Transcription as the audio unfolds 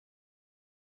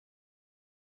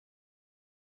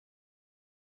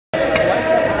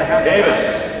David,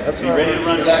 be ready to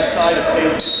run backside if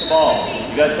Caleb gets the ball.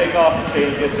 You got to take off if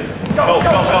Caleb gets it. Go, go,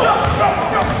 go. Come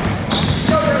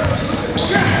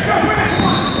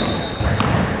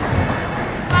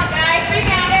on, guys,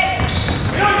 recount it.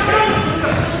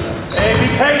 Hey, be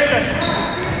patient.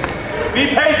 Be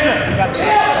patient.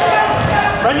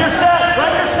 Run your set.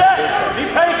 Run your set. Be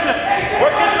patient.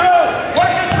 Work it through.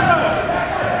 Work it through.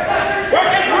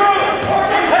 Work it through.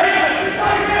 Be patient.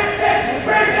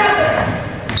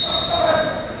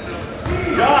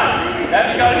 John,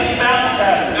 that's got to be bounce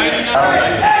pass.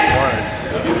 99.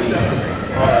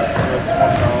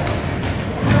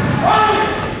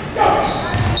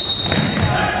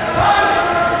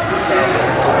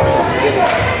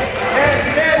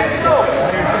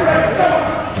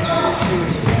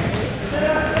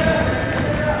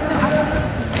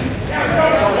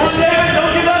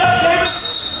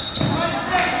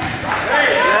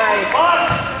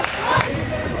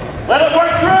 Let it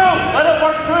work through! Let it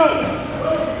work through!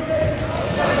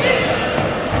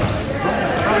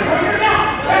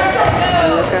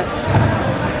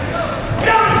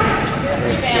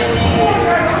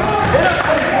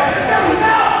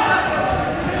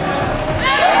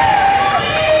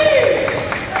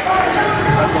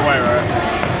 That's away, right?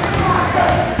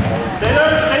 Stay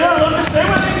there, Lucas, stay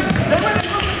with me! Stay with me,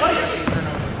 Lucas, fight it!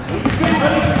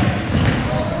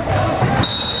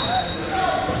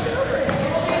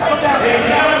 Come down,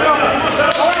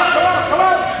 come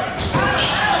on!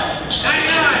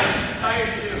 99!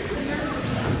 Tires you.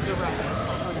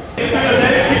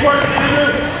 Keep working, Andrew.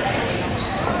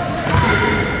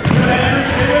 Good, Andrew,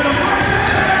 stay with him.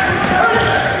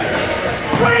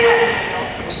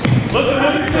 Look at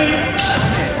him, see.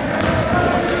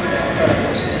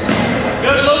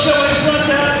 Good, look at what he's done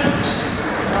there.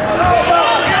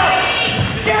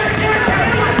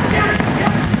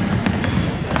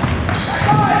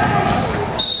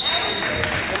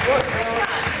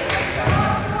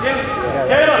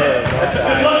 Caleb, that's a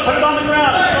good look. Put it on the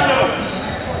ground in front of him.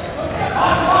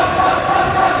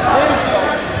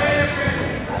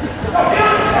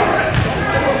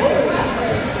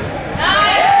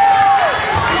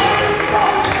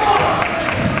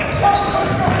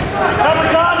 Cover,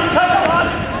 John. You cover, John.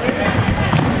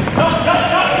 Go, let's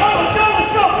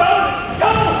go, fellas.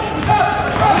 Go.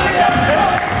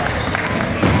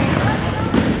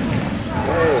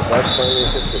 Hey, that's finally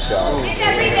hit the shot. Get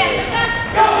that rebound.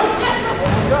 Go.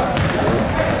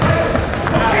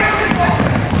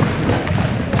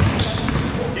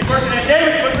 Keep working it.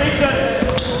 David, quit reaching.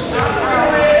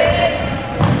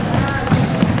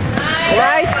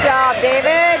 Nice job,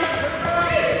 David.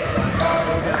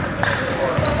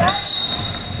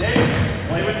 David,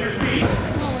 play with your feet.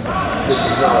 This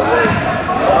is not a race.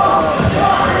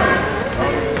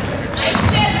 Nice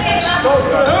fit, Caleb. Go,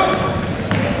 Caleb.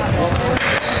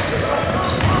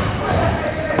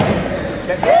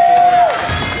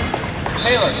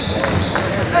 Taylor.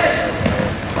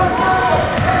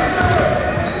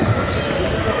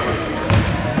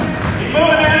 Keep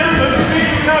moving, Andrew. Move your feet.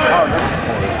 You cover.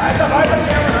 Eyes up,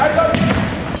 Cameron. Eyes up.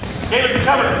 David, you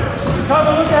cover. You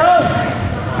cover. Look out.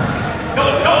 Go,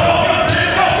 go, go,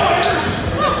 go.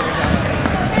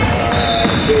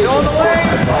 Go on the lane.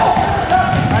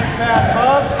 Nice pass,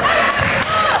 Bob.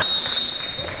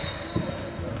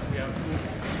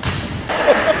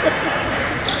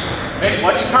 Hey,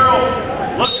 watch your curl.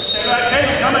 Look, stay back. Hey,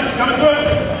 coming through.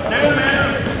 Stay with him, man.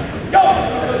 Go!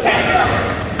 Take it!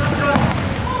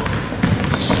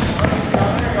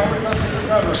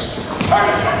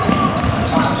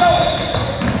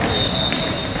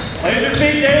 Play with your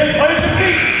feet, David. Play with your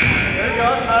feet. There you go.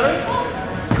 Got it.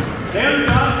 Stand,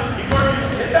 John. Keep working.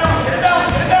 Get it down. Get it down.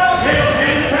 Get it down.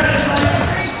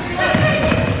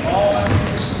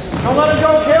 Don't let him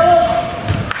go, Caleb.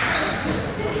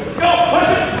 Go.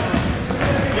 Push it.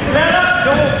 Get your hand up.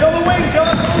 Go the wing, John.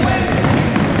 Go the wing.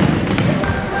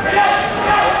 Get out. Get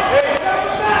out. Hey.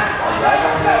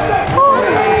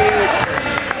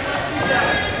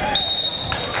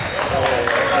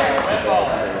 Red ball.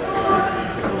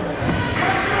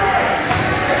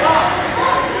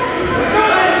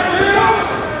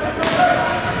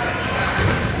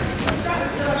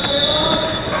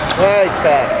 Nice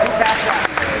pass.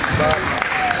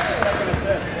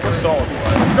 We're solid.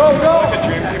 Go, go. Like a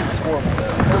dream team to score with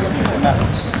that.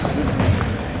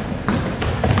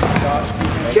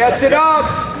 Chest it up.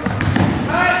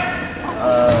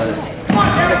 Come on,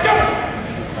 Sam, let's go.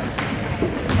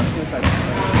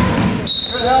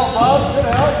 Good help, Bob. Good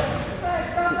help.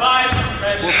 5.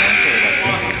 Red.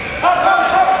 Up, up,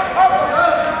 up, up.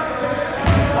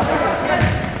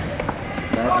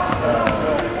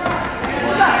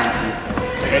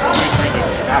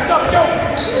 Pass up, go.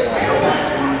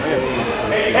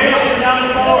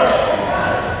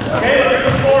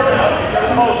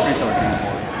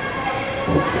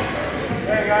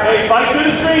 Hey, fight through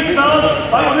the streets, fellas.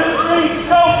 Fight through the streets.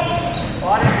 Go.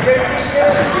 Body safety here.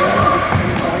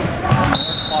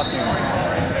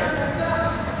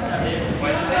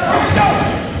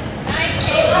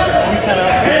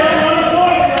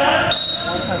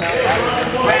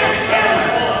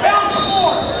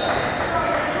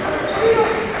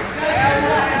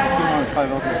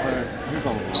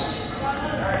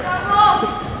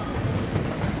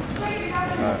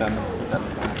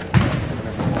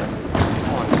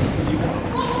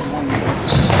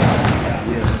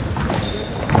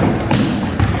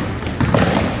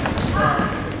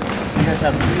 You guys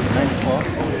have 9 to 12?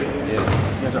 Yeah.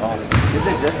 You guys are awesome. Is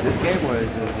it just this game or is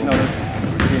it? No, there's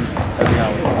games every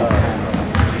hour.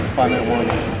 5-minute one.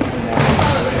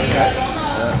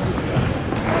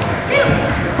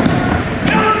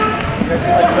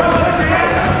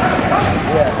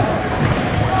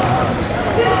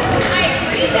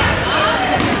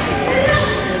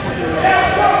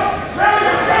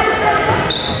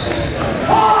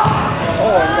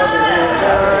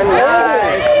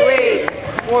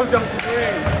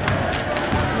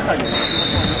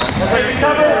 Take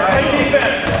cover, take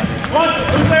defense. One,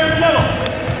 who's there in the middle?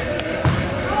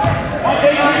 One,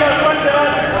 take you got front to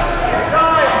us.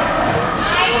 Side.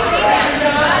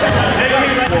 Take me,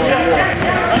 run your set.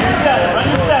 Run your set, run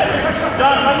your set.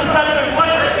 John, run the set of the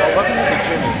play. Look at this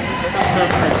Jimmy. This is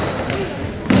good.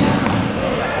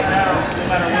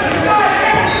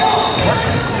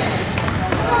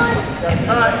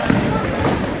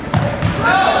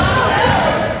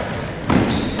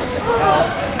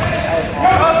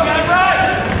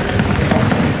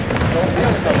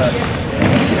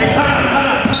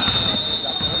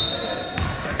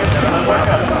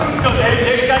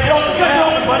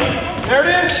 There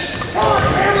it is. Oh,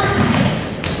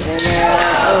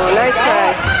 nice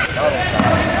try.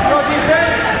 Go, DJ.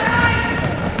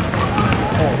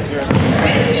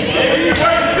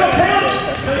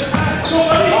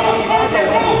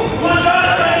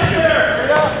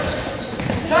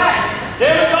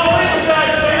 David, don't leave the guy.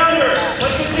 Stay under.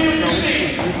 Let's continue to see.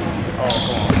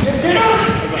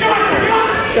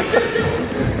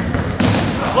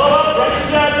 Slow up, run your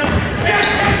set.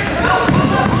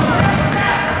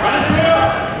 Run it through.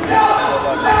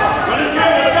 Run it through. Let's go.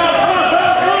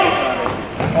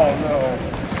 Come on, Oh no.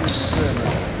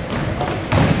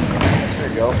 There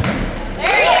you go.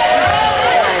 There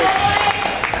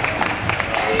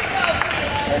you go.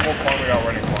 One more point we got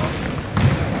ready for him.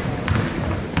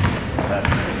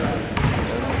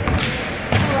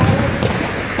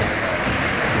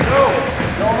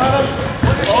 Don't let him.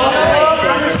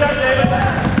 Run your set, David.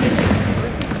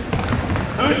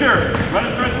 Hoosier, run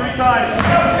it through 3 times.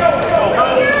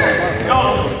 Go.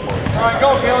 All right, go,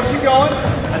 Caleb. Keep going.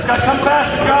 That's got to come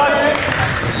faster, Josh.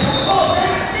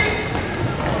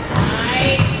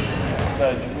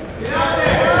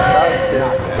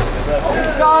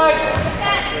 Inside.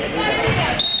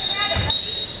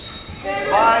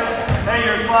 5. Hey,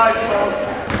 you're 5, folks.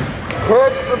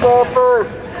 Catch the ball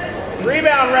first.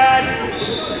 Rebound, Rad.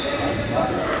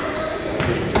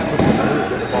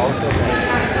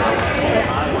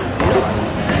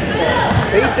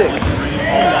 Basic.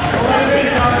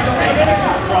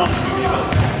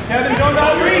 Kevin, don't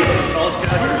out reach.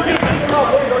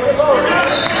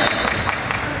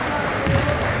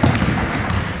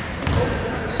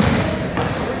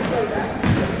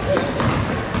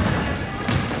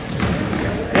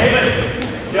 David,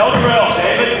 shell drill,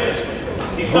 David.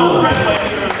 He's not translating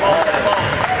through his ball.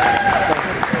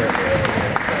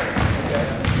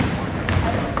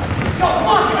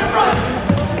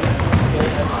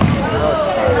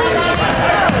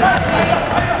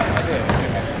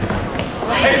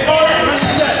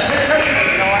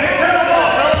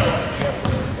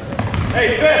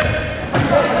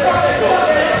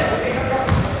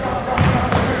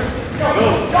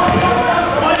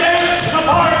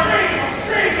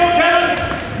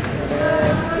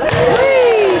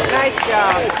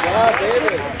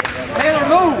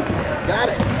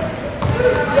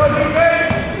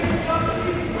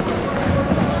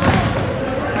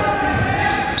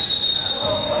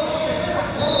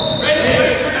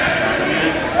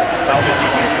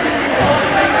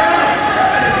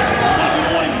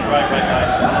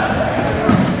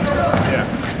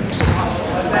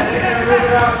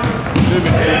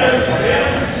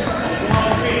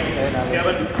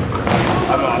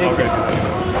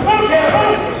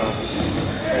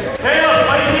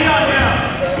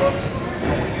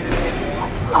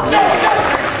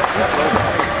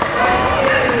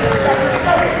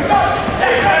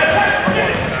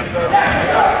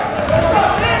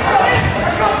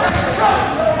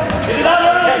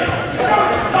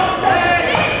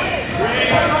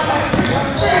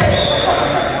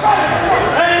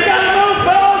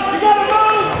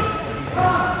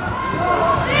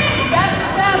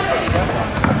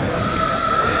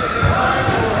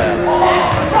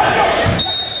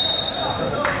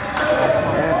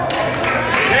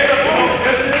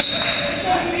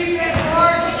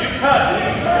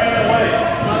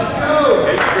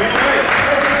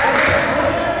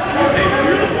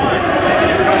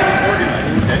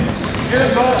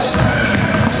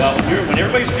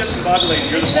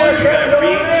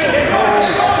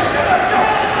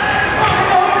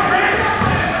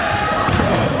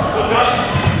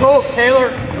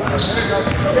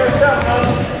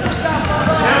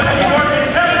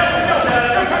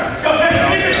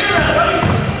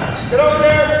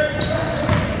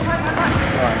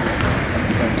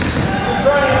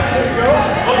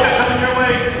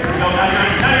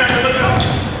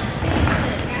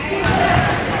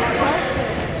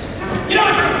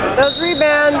 Those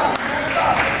rebounds.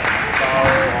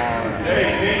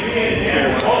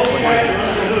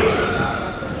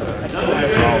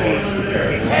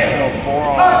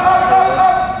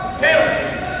 Taylor,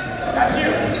 that's you.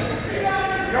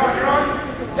 You're on.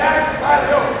 Zach, slide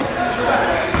it over.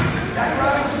 Zach,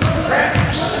 Riley, Grant.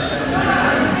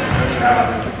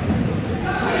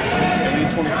 We need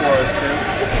 24 hours too.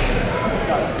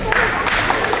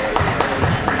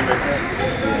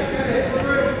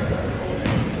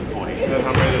 Then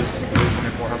how many is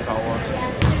 24? How foul ones?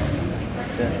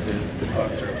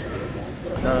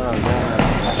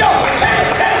 No.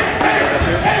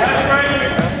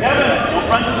 Devin, we'll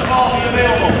run to the ball, be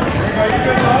available.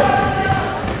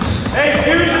 Hey,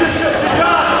 here's the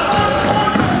shot.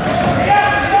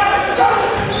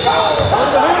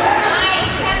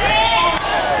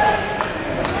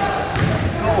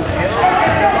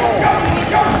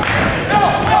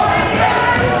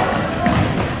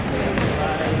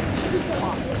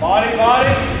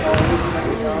 Body.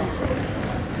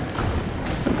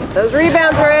 Those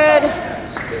rebounds, Red.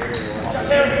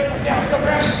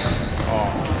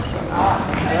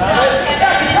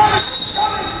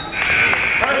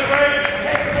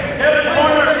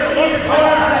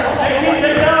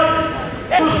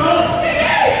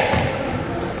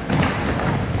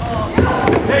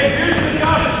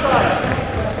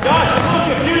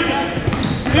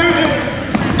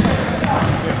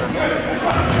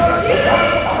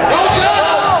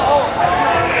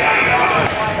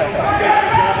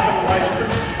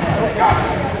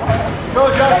 Go,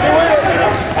 Josh, do it!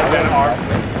 Is that an arms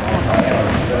thing?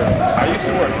 I used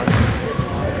to work on it.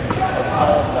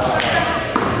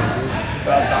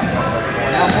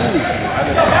 Now move.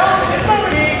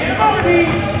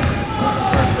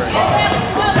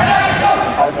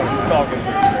 I was like, you dog is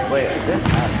very Wait, is this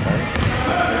not starting?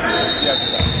 Yeah,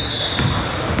 just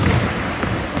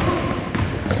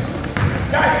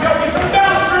Guys, get some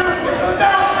downstream! Get some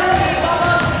downstream!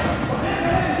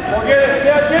 Go get it!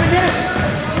 Yeah, get it!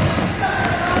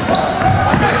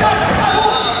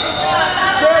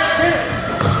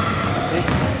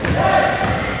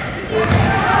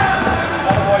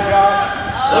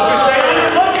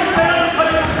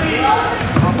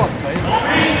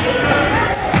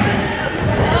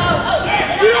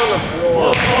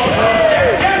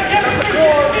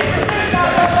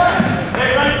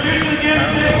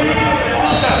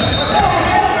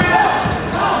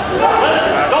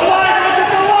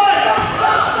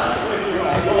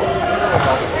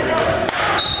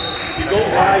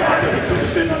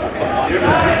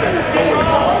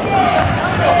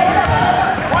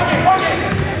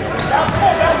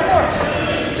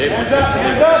 Hands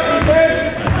up, defense!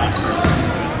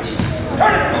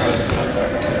 Turn it!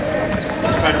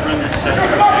 Let's try to run your set.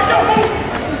 Come on, let's go, move!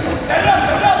 Set it up!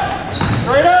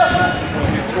 Straight up!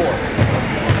 Good score.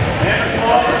 Get it,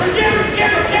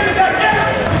 Zach, get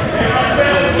it!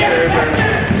 Get it!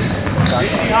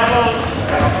 Easy, high lows.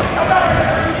 Come on!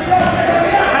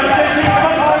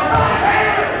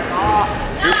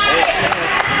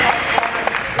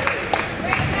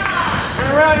 Turn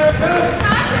around, here it goes!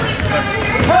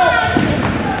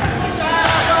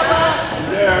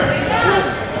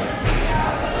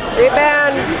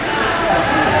 Rebound.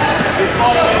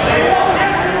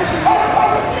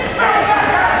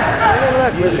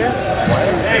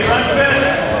 Hey, run finish.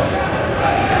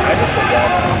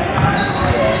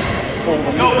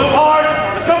 Go hard.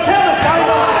 Let's go, Kevin.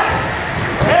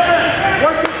 Kevin,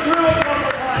 work it through it one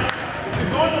more time. If you're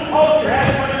going to the post, your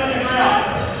head's running on the ground.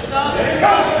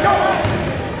 Go!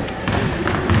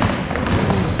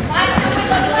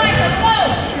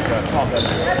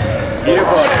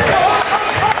 beautiful.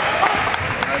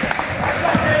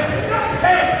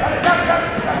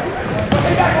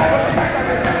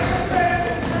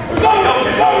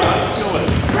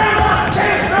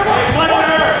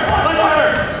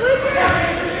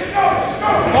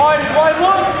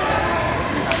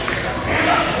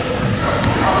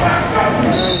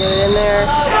 Get it in there.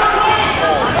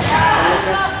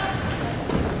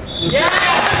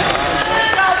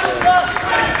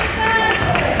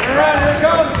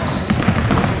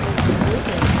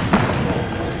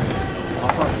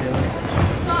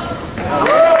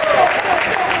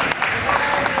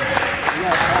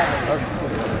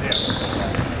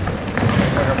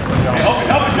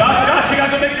 Help it, Josh. Josh, you got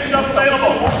to make yourself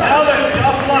available. Now then, get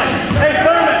off the line. Hey,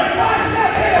 Thurman.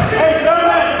 Hey,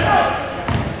 Thurman.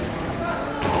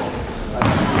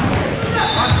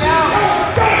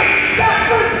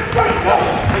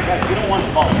 Hey, guys, you don't want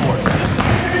the ball forced.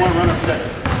 You want to run up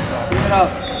section. Keep it up.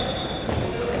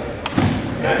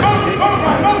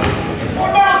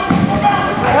 More bounce.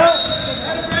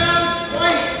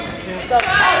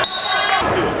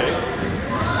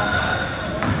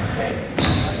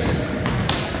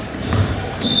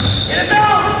 Get it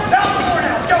bounce! Bounce more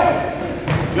now, let's go!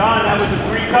 John, that was a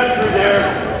free cut through there.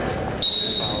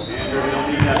 Andrew, we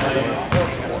don't need that lady.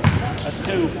 That's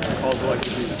two. Calls like to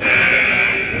do that.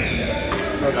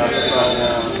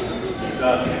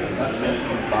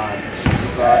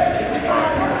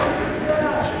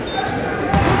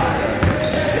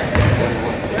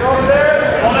 Get over there!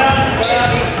 Hold on!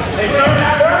 Hey, third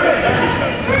now,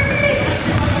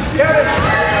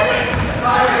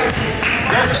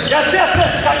 Yes, yes!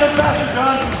 Got no faster,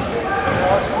 John!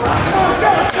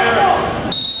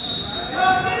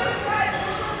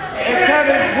 Hey,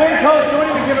 Kevin, wing post, don't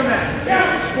even give him that.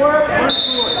 Swerve, first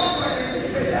forward.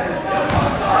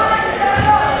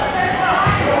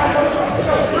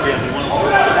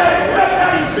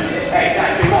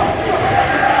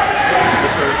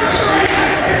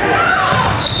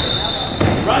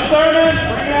 Run, Thurman,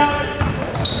 bring it out.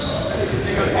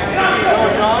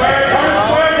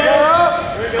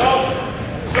 Here we go.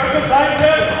 Circle tight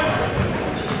grip.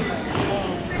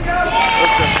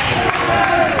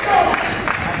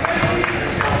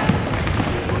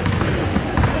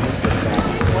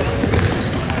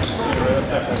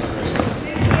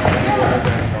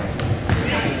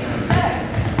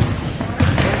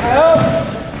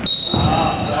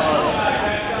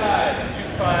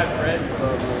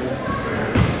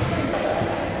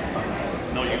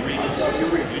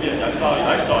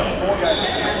 I saw you. Four guys.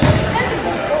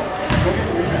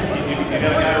 You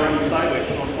got a guy running sideways,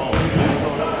 so don't fall. You got to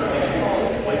throw it up.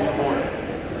 Place the corner.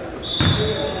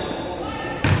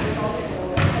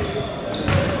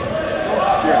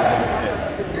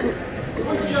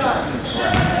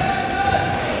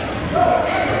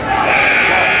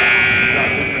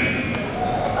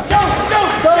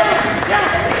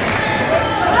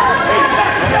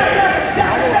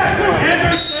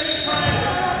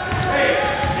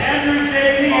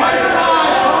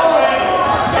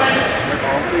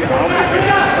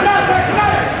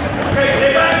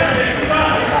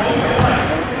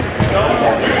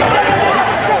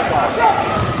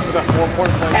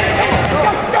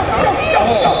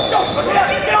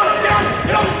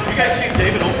 You guys see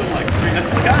David open like 3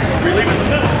 minutes ago? We're leaving the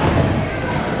middle.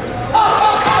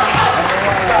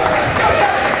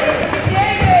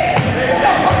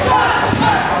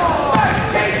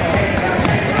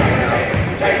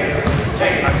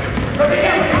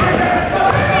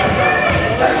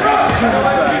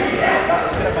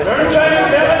 Very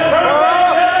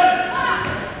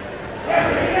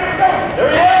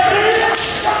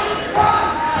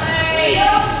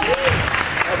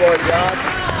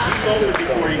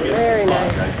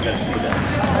nice.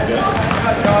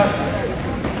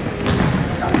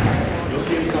 You'll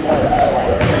see him come over.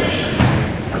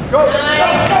 Go!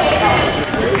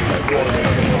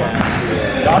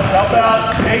 Josh, help out.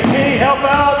 AT, help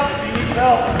out. He needs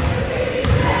help.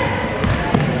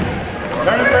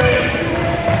 Turn it ready.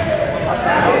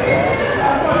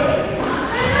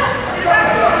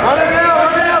 Run it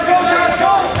now, go, Josh,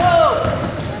 go!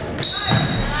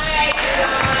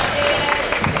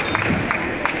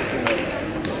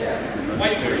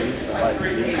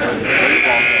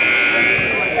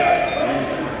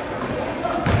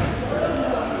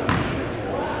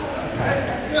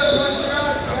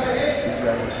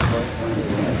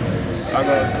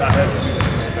 I had two.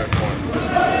 This is their point.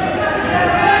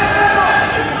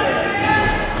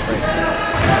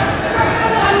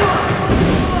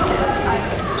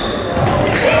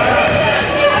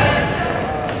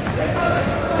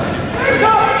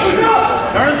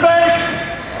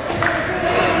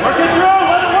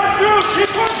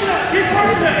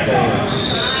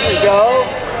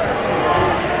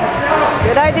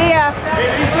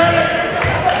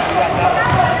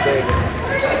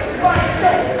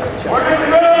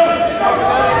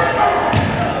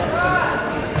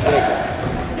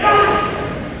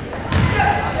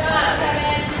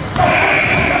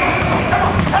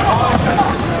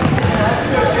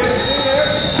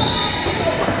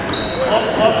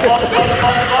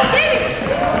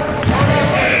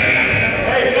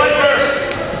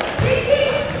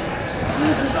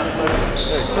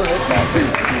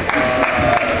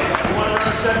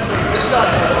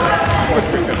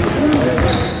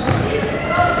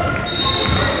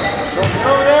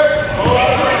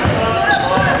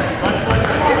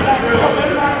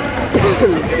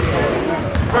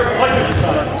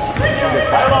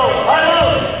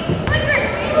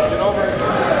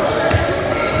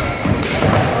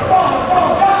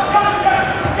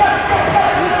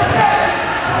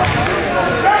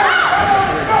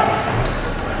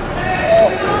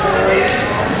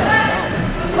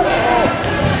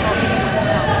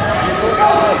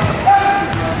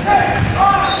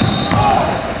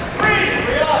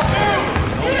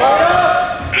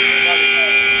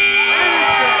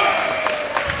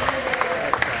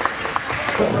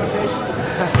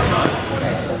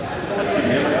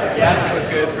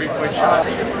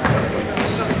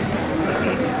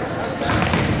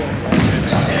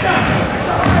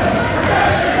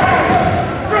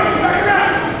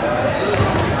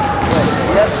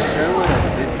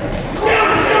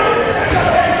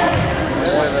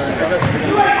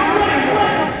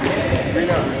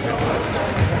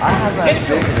 have that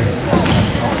big.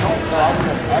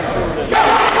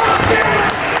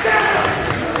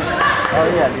 Oh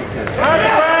yeah, these two.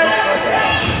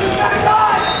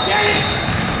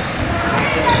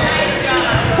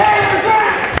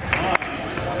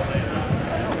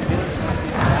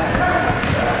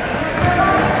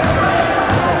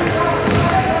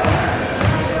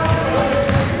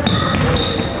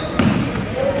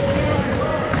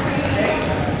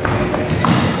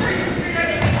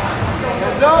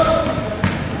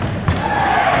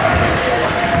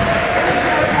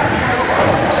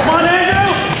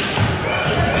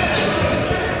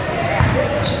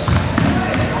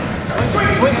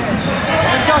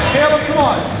 Caleb, come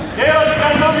on. Caleb, you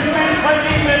got number 3 to play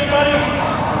defense, buddy.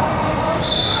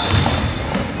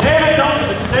 David, don't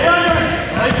stay under it.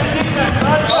 Play some defense,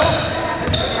 bud.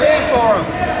 Stand for him.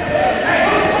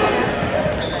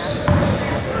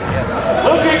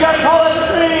 Luke, you got to call that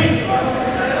screen.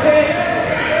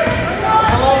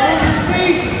 Come on, move your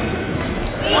feet.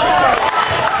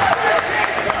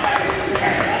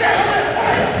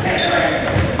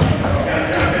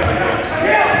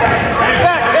 There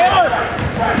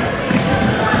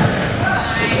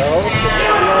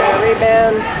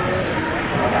Rebound. you go, Caleb.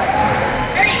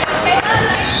 Nice job,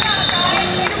 guys.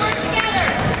 Way to work together.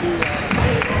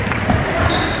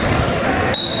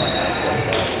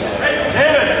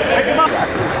 David, pick him up.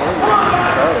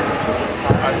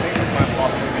 I think my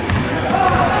boss would be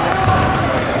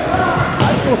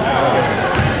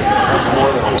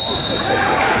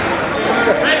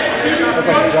That's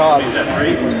like a job.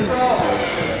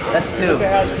 That's 2. Luca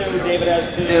has 2, David has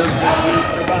 2. 2.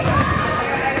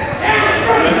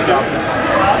 Let's drop this on.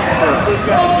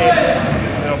 Luca and David.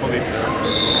 I don't believe you.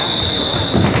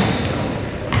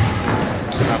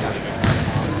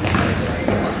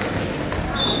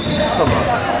 Come on.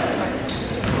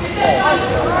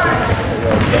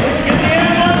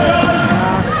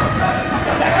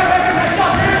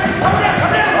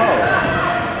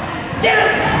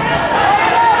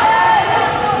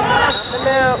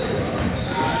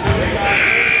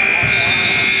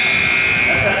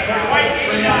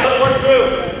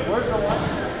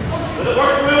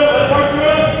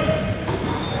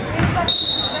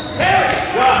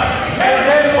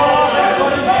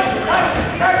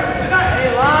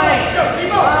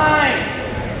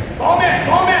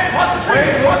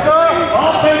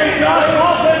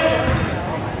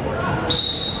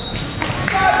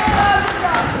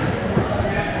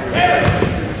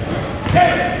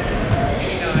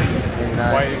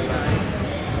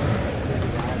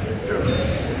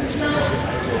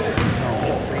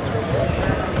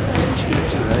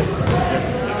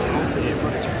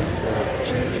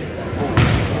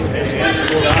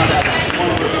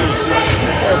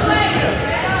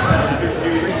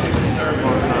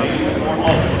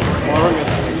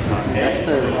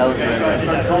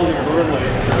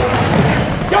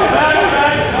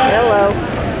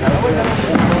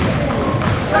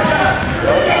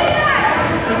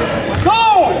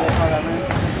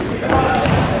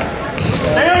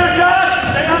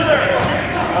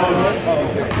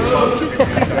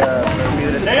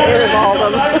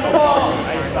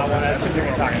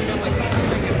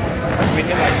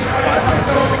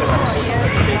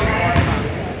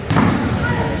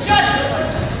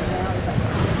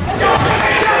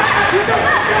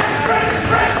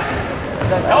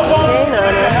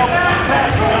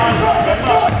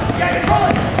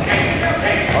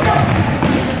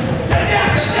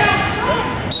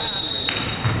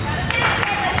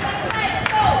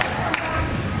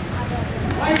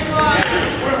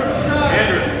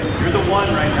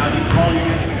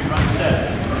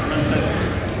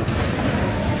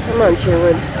 Come on,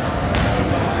 Sherwood.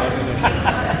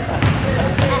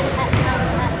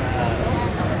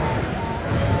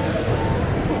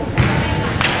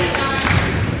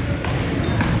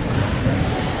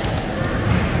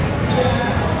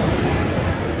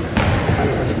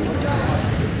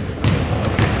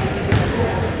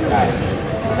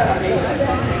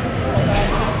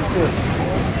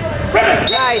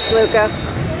 Nice, Luca.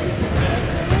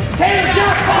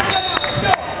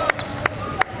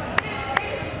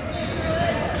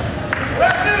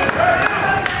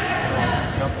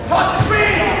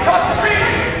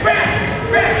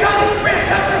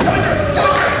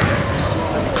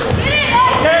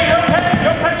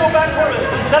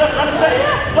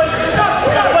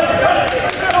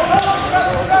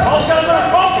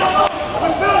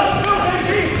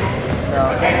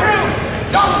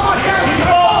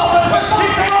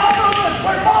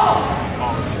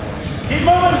 Keep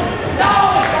moving.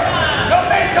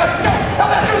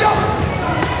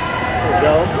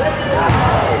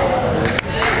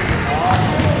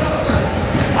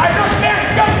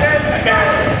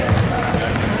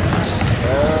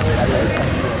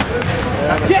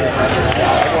 Stay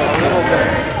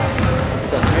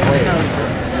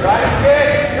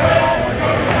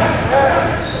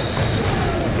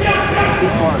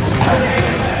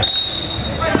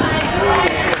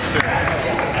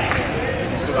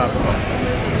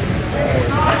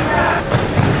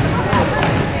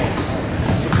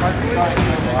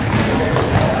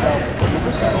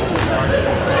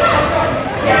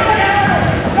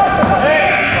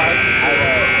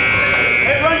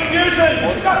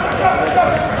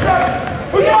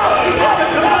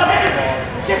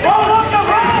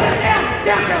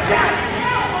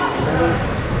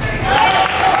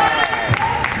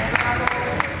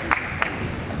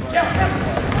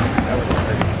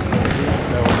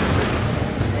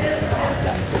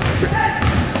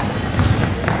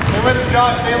with it,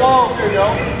 Josh. Stay low. There you go.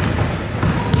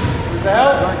 Where's the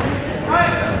help?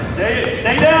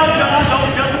 Stay down, John.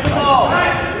 Don't jump at the ball.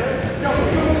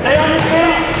 Stay on your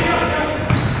feet.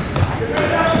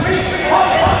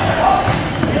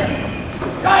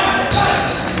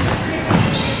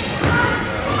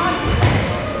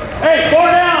 Hey, four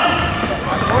down.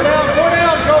 Four down.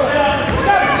 Go.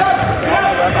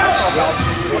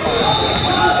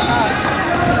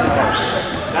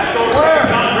 That's go where?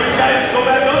 John, bring guys. Go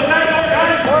back. Go back.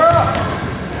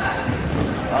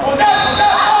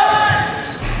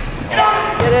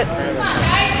 Get it.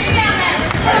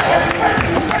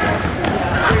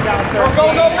 Go.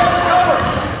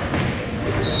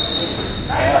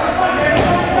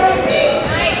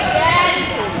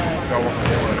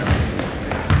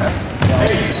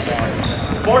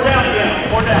 Four down again.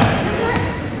 Four down.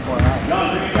 John,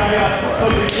 bring your guy out.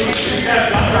 John, bring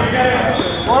your guy out.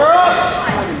 Four up.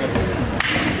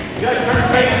 You guys turn your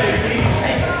face here, Pete.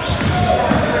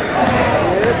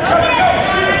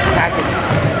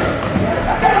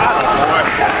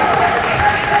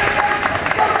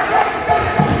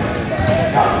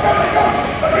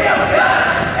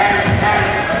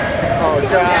 Oh,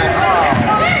 Josh.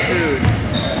 Dude.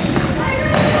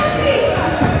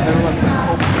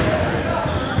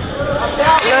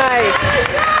 Nice.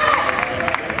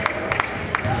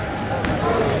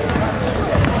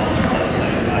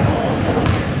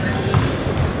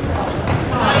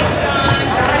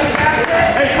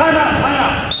 Hey, time out.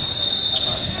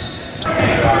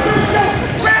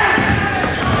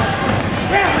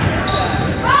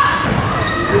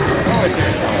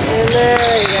 And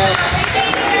there you go.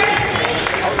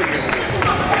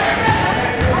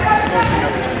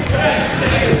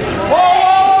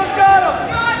 Whoa, got him!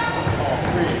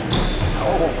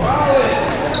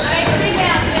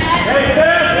 Hey,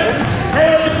 Ben!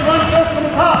 Hey, let's run first from the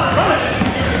top. Run it!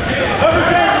 Over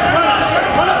there, run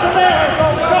up from there! Go,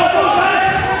 guys!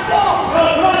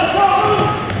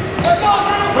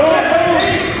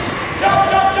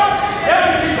 Jump! Yeah,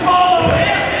 keep the ball over.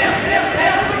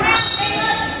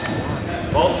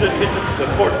 Ball should hit the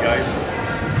court, guys.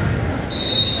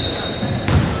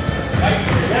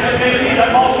 Yeah, maybe that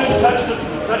ball shouldn't touch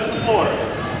the floor.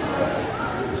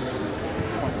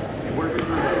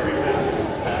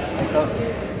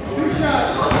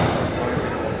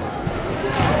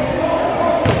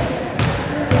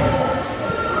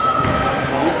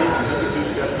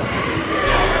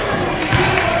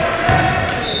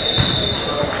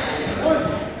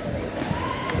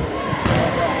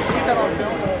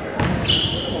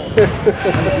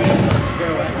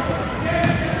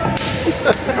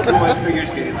 Everyone's figure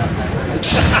skating last night.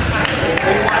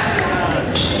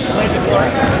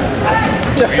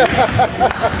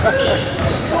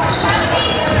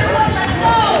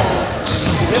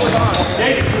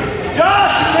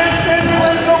 Josh, you can't stand there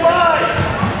and go by.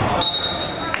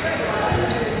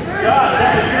 Josh,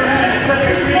 that is your man. It's like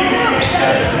your feet. You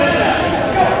gotta spin that.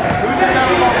 Who's that?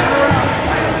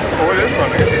 Oh, it is fun.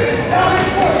 I guess it is.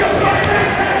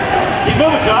 Keep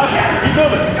moving, Josh. Keep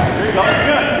moving. There you go. You're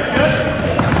good.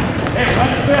 Hey, run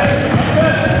your best.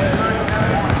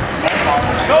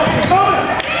 Go, keep moving.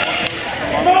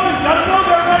 Keep moving. Gotta move,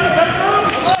 everybody. Gotta move.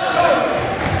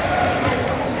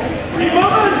 Keep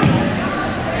moving.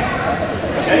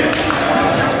 Okay.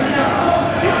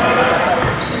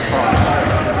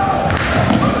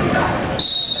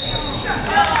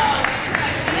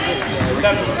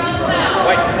 Seven.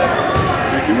 White, seven.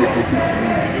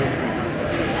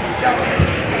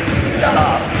 Stop.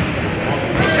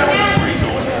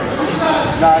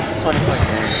 No, it's a 20-point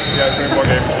game. Yeah, it's 20 more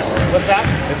games. What's that?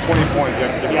 It's 20 points.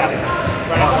 Yeah.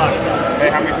 Right on clock. Hey,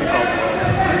 how many people?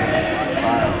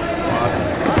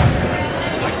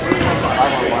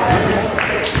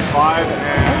 Five and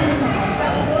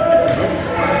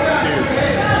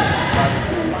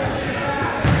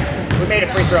 2. We made a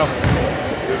free throw.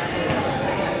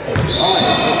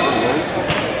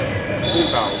 Team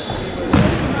fouls.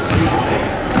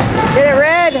 Get it,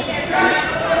 Red.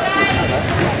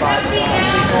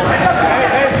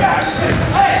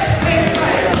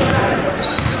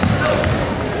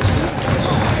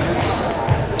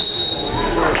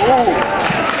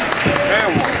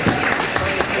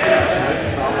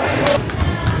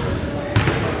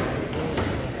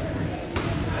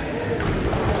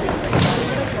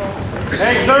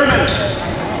 Hey, Thurman!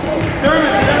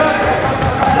 Thurman, get up!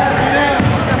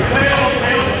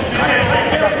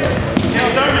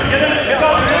 Thurman, get up! Get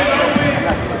up!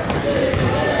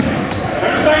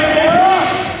 Everybody stand up!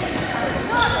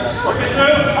 Work it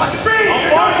through! On the street! On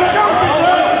board!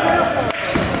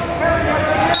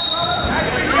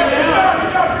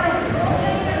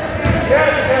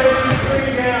 Yes,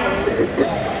 string down!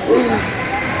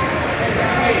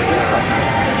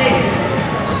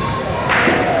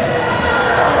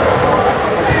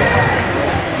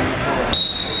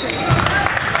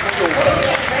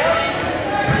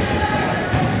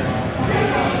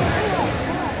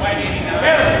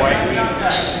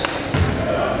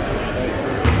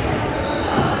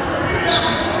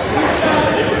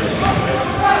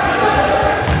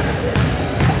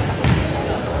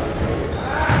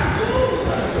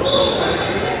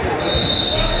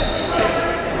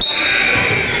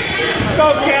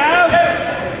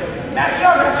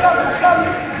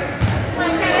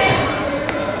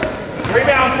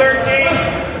 Rebound 13.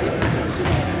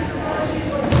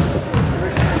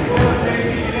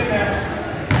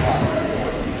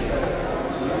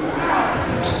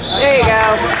 There you go.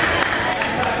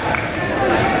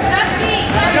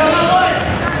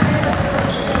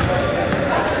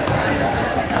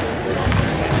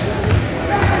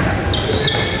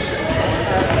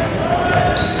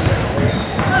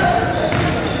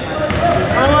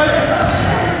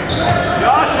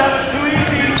 Josh, that was too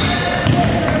easy.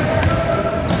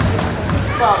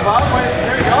 Bob, wait,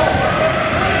 there you go.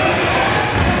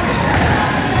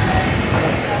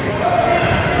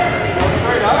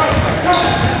 Straight up.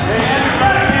 Hey, Andrew,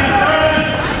 try to see the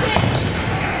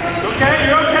okay,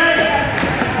 you're okay.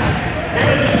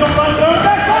 Hey, just don't run through.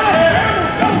 Back side.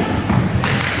 Let's go.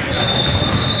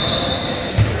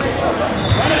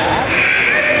 Run it.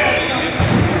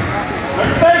 Turn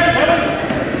your face, Kevin.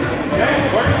 Okay,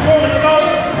 work it through, let's go.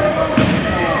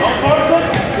 Don't force it.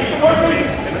 Keep working.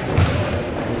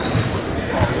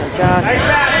 Josh. Nice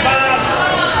pass, Bob.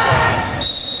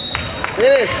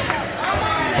 Finish.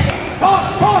 Talk.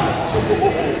 Run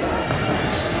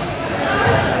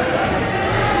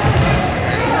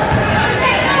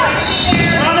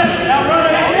it. Now run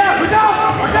it. Yeah, push out.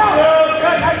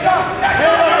 Good, nice shot.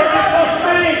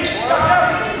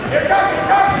 Here comes.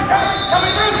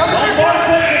 Coming through. Don't force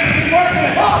it. Keep working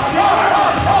it. Talk.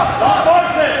 Don't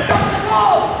force it. Jump the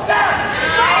ball. Zach.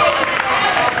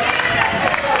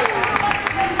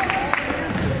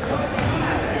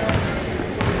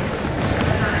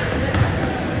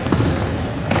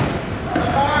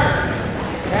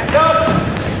 Hands up.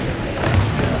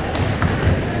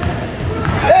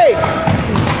 Hey!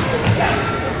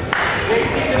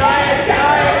 JT denied.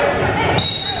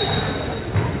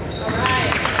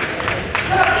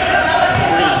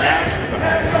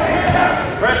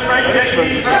 Press right,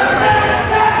 JT.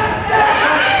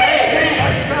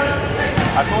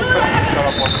 I told Spencer to shut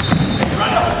up once.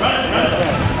 Run it.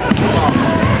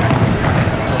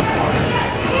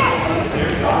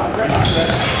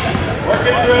 Work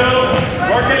it through.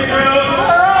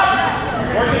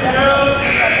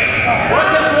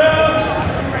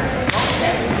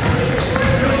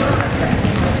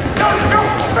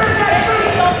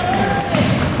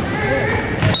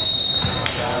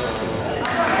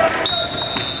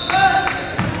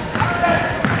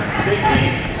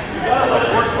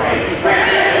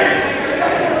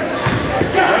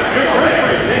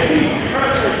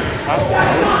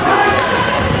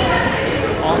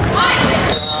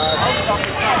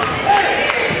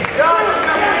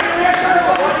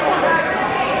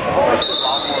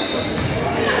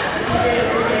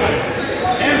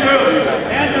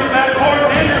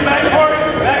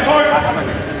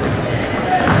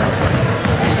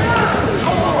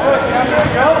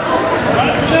 Run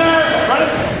it from there. Run it.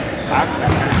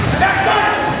 Backside.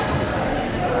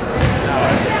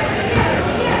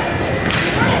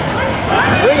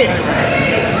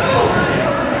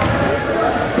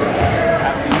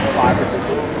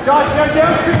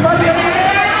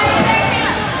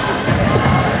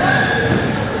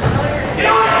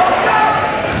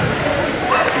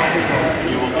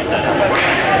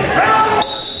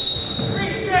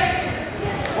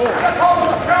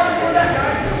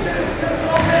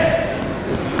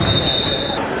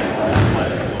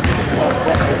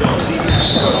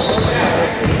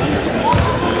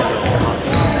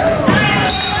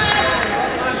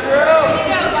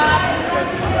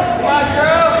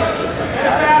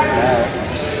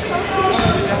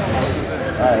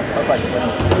 I like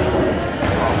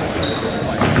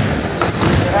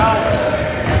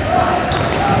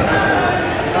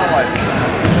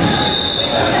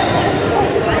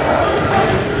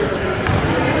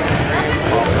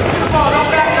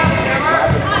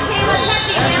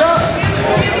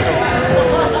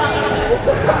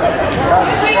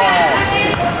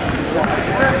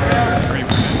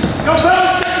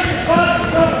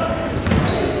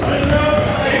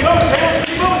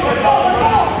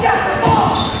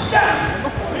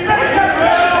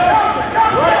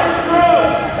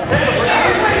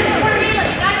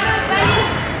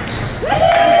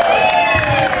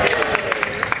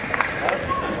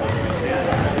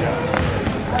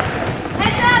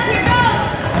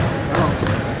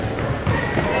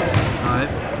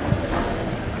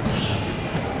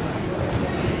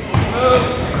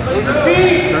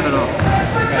Turn it off.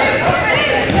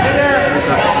 Hey there.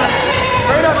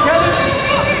 Straight up, Kevin.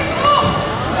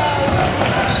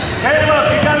 Caleb,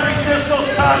 you gotta resist those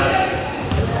cuts.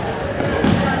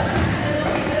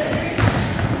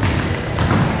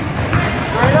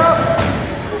 Straight up.